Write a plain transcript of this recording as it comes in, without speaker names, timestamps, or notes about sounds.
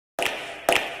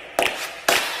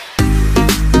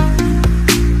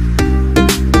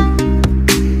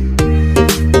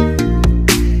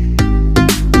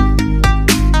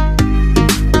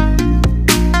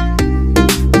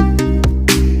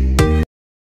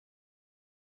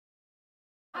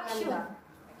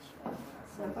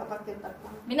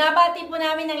Binabati po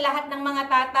namin ang lahat ng mga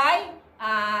tatay.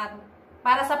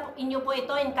 Para sa inyo po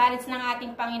ito, encourage ng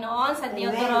ating Panginoon sa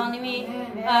Deuteronomy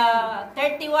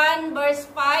 31 verse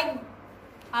 5.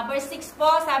 Verse 6 po,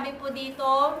 sabi po dito,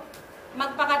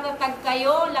 magpakatatag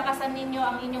kayo, lakasan ninyo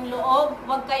ang inyong loob,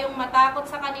 huwag kayong matakot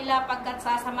sa kanila pagkat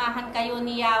sasamahan kayo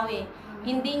ni Yahweh.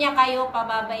 Hindi niya kayo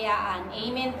pababayaan.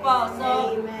 Amen po.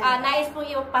 So, nais po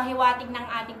ipahiwatig ng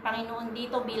ating Panginoon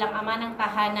dito bilang ama ng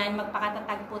tahanan,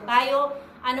 magpakatatag po tayo.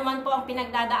 Ano man po ang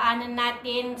pinagdadaanan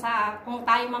natin, kung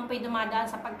tayo man po'y dumadaan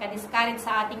sa pagka-discourage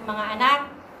sa ating mga anak,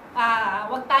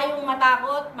 huwag tayong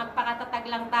matakot, magpakatatag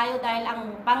lang tayo dahil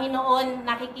ang Panginoon,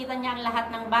 nakikita niya ang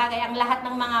lahat ng bagay, ang lahat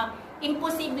ng mga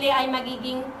imposible ay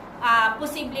magiging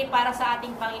posible para sa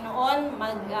ating Panginoon.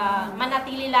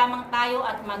 Manatili lamang tayo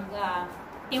at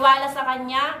magtiwala sa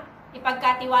Kanya,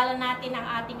 ipagkatiwala natin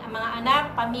ang ating mga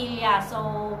anak, pamilya. So,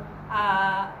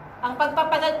 ang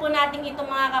pagpapagal po natin ito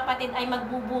mga kapatid ay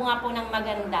magbubunga po ng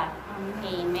maganda.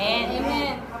 Amen.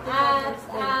 Amen. At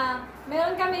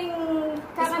meron kaming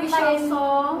kakantahin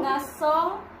na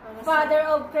song, Father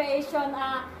of Creation.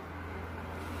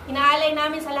 Inaalay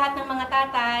namin sa lahat ng mga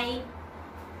tatay.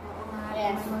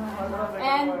 Yes.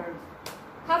 And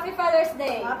Happy Father's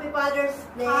Day. Happy Father's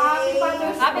Day. Happy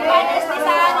Father's Day. Happy Father's Day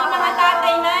sa ating mga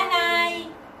tatay, nanay.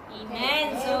 Amen.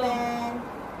 So,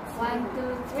 1,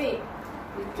 2, 3.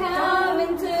 We come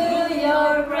into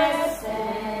your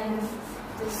presence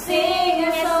to sing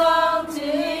a song to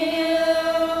you,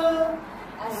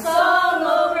 a song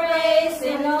of praise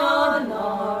and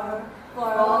honor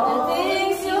for all the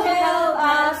things you help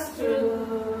us through.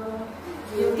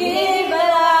 You give a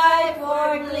life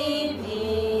worth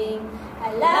living,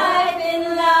 a life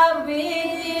in love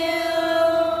with you.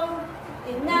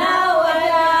 And now I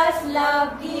just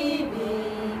love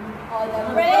giving all the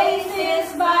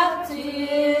praises back to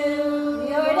you.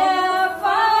 You're the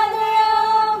Father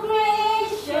of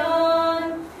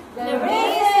creation, the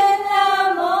risen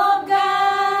Lamb of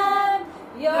God.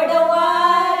 You're the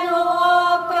one who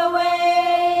walked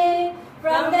away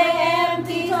from the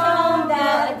empty tomb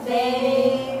that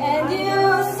day, and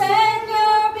you set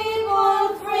your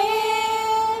people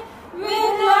free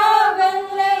with love and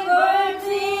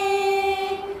liberty.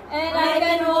 And I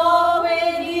can walk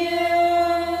with you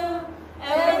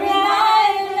every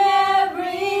night and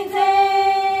every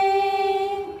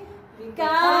day. We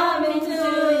come into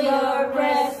your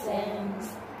presence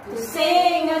to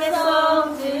sing a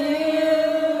song to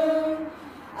you,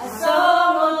 a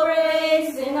song of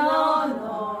praise and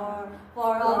honor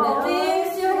for all the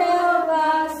things you help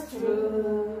us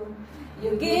through.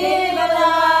 You give a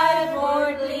life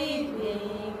worth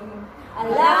living, a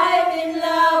life in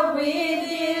love with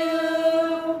you.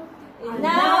 And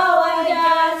now I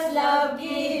just love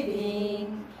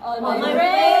giving all my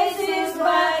praises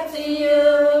back to you.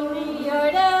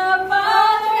 You're the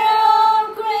Father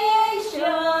of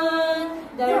creation,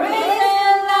 the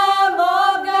risen Lamb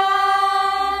of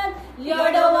God.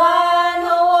 You're the one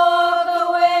who walked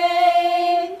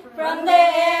away from the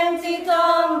empty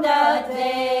tomb that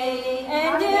day,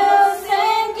 and you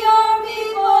sent your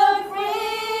people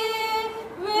free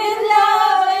with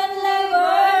love and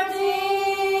liberty.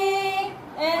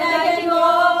 And I can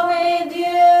walk with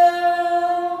you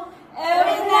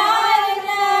every night and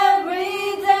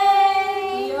every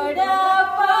day. You're the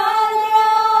Father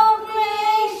of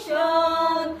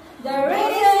creation, the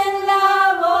risen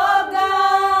Lamb of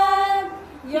God.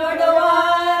 You're the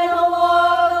one who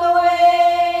walked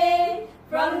away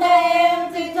from the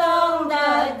empty tomb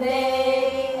that day,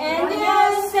 and you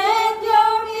set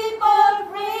your people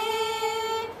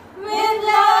free with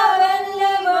love and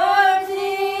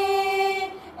liberty.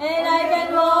 And I can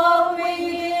walk with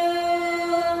you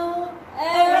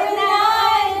every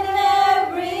night and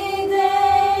every day.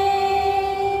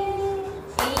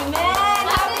 Amen.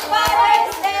 Happy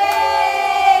Father's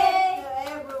Day! To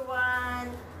everyone.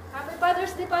 Happy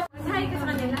Father's Day pa. Hi ka sa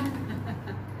kanila.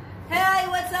 Hey,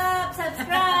 what's up?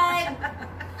 Subscribe!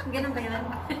 Ganun ba yan?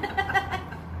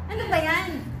 Ano ba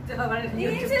yan?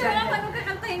 Hindi sila lang anong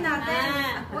kakantahin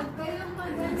natin. Huwag kayong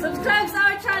Subscribe sa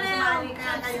our channel!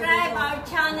 Subscribe our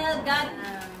channel. God,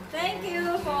 thank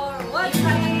you for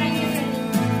watching.